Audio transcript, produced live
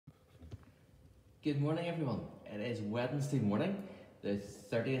Good morning, everyone. It is Wednesday morning, the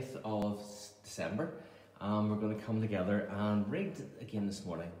 30th of December. We're going to come together and read again this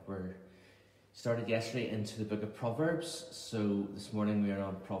morning. We started yesterday into the book of Proverbs, so this morning we are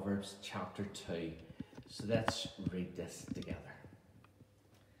on Proverbs chapter 2. So let's read this together.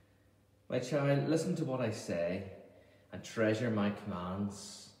 My child, listen to what I say and treasure my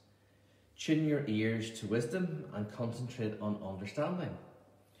commands. Tune your ears to wisdom and concentrate on understanding.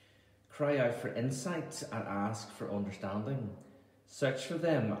 Cry out for insight and ask for understanding. Search for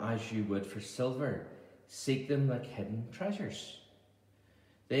them as you would for silver. Seek them like hidden treasures.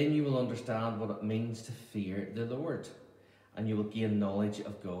 Then you will understand what it means to fear the Lord, and you will gain knowledge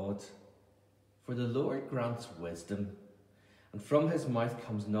of God. For the Lord grants wisdom, and from his mouth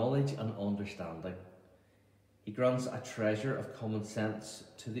comes knowledge and understanding. He grants a treasure of common sense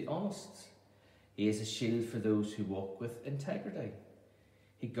to the honest. He is a shield for those who walk with integrity.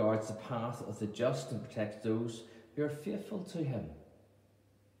 He guards the path of the just and protects those who are faithful to him.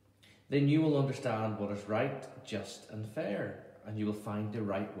 Then you will understand what is right, just and fair, and you will find the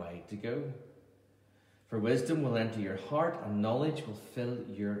right way to go. For wisdom will enter your heart, and knowledge will fill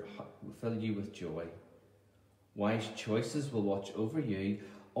you with joy. Wise choices will watch over you.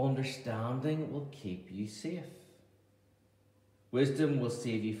 Understanding will keep you safe. Wisdom will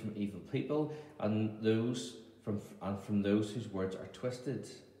save you from evil people and from those whose words are twisted.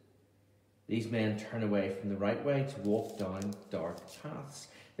 These men turn away from the right way to walk down dark paths.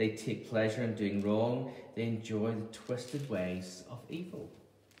 They take pleasure in doing wrong. They enjoy the twisted ways of evil.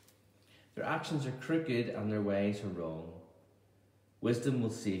 Their actions are crooked and their ways are wrong. Wisdom will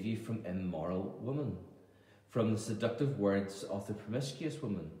save you from immoral women, from the seductive words of the promiscuous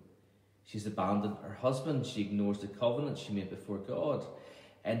woman. She's abandoned her husband. She ignores the covenant she made before God.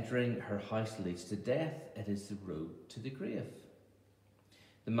 Entering her house leads to death. It is the road to the grave.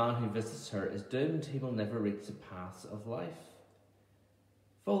 The man who visits her is doomed. He will never reach the paths of life.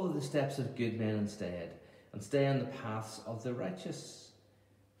 Follow the steps of good men instead, and stay on the paths of the righteous.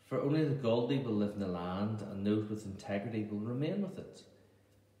 For only the godly will live in the land, and those with integrity will remain with it.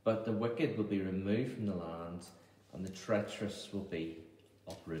 But the wicked will be removed from the land, and the treacherous will be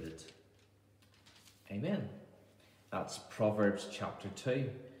uprooted. Amen. That's Proverbs chapter 2.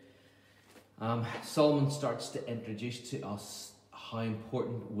 Solomon starts to introduce to us how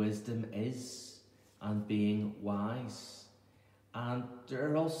important wisdom is and being wise. And there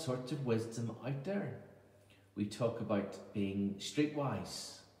are all sorts of wisdom out there. We talk about being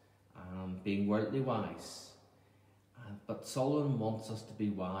streetwise, being worldly wise. But Solomon wants us to be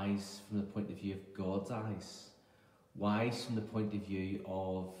wise from the point of view of God's eyes. Wise from the point of view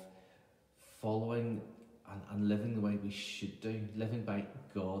of following and living the way we should do, living by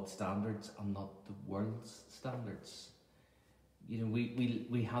God's standards and not the world's standards. You know,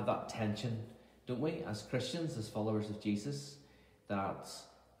 we have that tension, don't we, as Christians, as followers of Jesus, that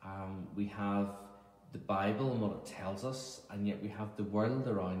we have the Bible and what it tells us, and yet we have the world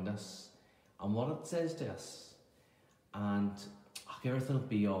around us and what it says to us. And everything will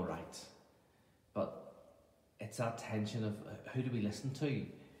be all right. But it's that tension of who do we listen to?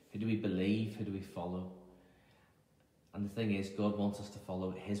 Who do we believe? Who do we follow? And the thing is, God wants us to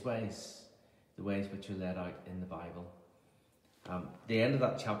follow his ways, the ways which are laid out in the Bible. The end of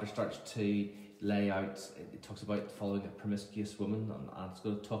that chapter starts to lay out, it talks about following a promiscuous woman, and it's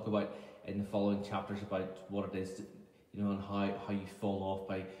going to talk about in the following chapters about what it is, and how you fall off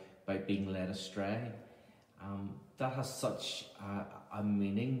by being led astray. That has such a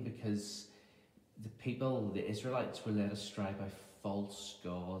meaning because the Israelites were led astray by false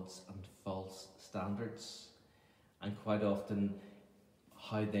gods and false standards. And quite often,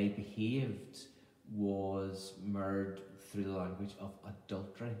 how they behaved was mirrored through the language of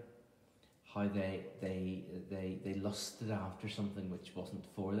adultery. How they lusted after something which wasn't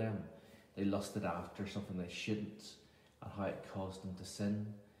for them. They lusted after something they shouldn't, and how it caused them to sin.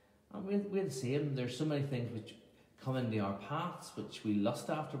 And we're the same. There's so many things which come into our paths, which we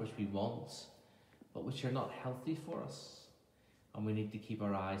lust after, which we want, but which are not healthy for us. And we need to keep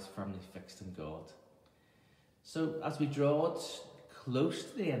our eyes firmly fixed on God. So as we draw it close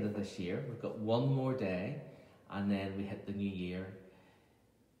to the end of this year, we've got one more day and then we hit the new year.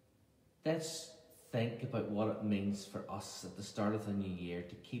 Let's think about what it means for us at the start of the new year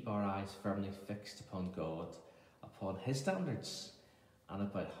to keep our eyes firmly fixed upon God, upon his standards, and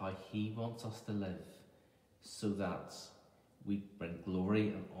about how he wants us to live so that we bring glory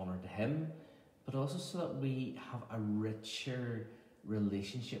and honour to him, but also so that we have a richer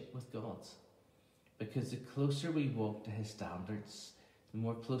relationship with God. Because the closer we walk to his standards, the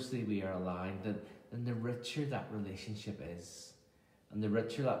more closely we are aligned, and the richer that relationship is. And the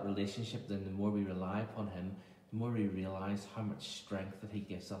richer that relationship, then the more we rely upon Him, the more we realise how much strength that He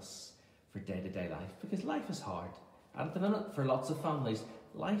gives us for day-to-day life. Because life is hard. And at the minute, for lots of families,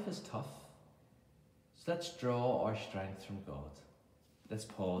 life is tough. So let's draw our strength from God. Let's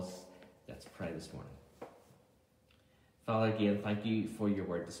pause. Let's pray this morning. Father, again, thank you for your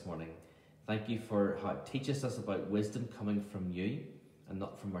word this morning. Thank you for how it teaches us about wisdom coming from you and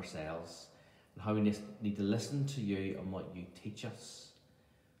not from ourselves, and how we need to listen to you and what you teach us.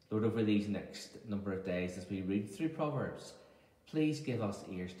 Lord, over these next number of days as we read through Proverbs, please give us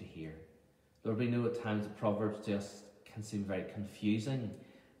ears to hear. Lord, we know at times that Proverbs to us can seem very confusing,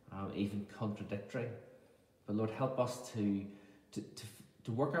 even contradictory. But Lord, help us to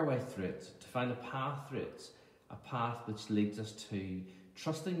work our way through it, to find a path through it, a path which leads us to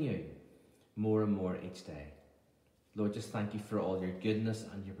trusting you more and more each day. Lord, just thank you for all your goodness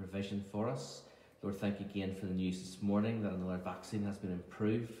and your provision for us. Lord, thank you again for the news this morning that another vaccine has been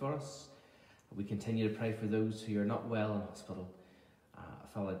approved for us. We continue to pray for those who are not well in hospital.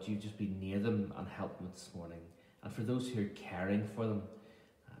 Father, that you just be near them and help them this morning. And for those who are caring for them,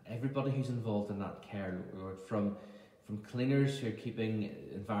 everybody who's involved in that care, Lord, from cleaners who are keeping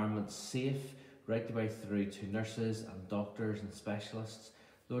environments safe, right the way through to nurses and doctors and specialists.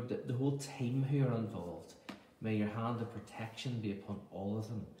 Lord, the whole team who are involved, may your hand of protection be upon all of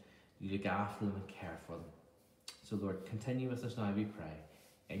them. You look after them and care for them. So Lord, continue with us now, we pray.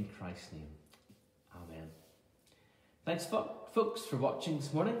 In Christ's name. Amen. Thanks folks for watching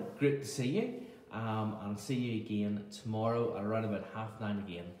this morning. Great to see you. And see you again tomorrow around about 9:30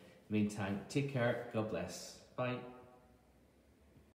 again. Meantime, take care. God bless. Bye.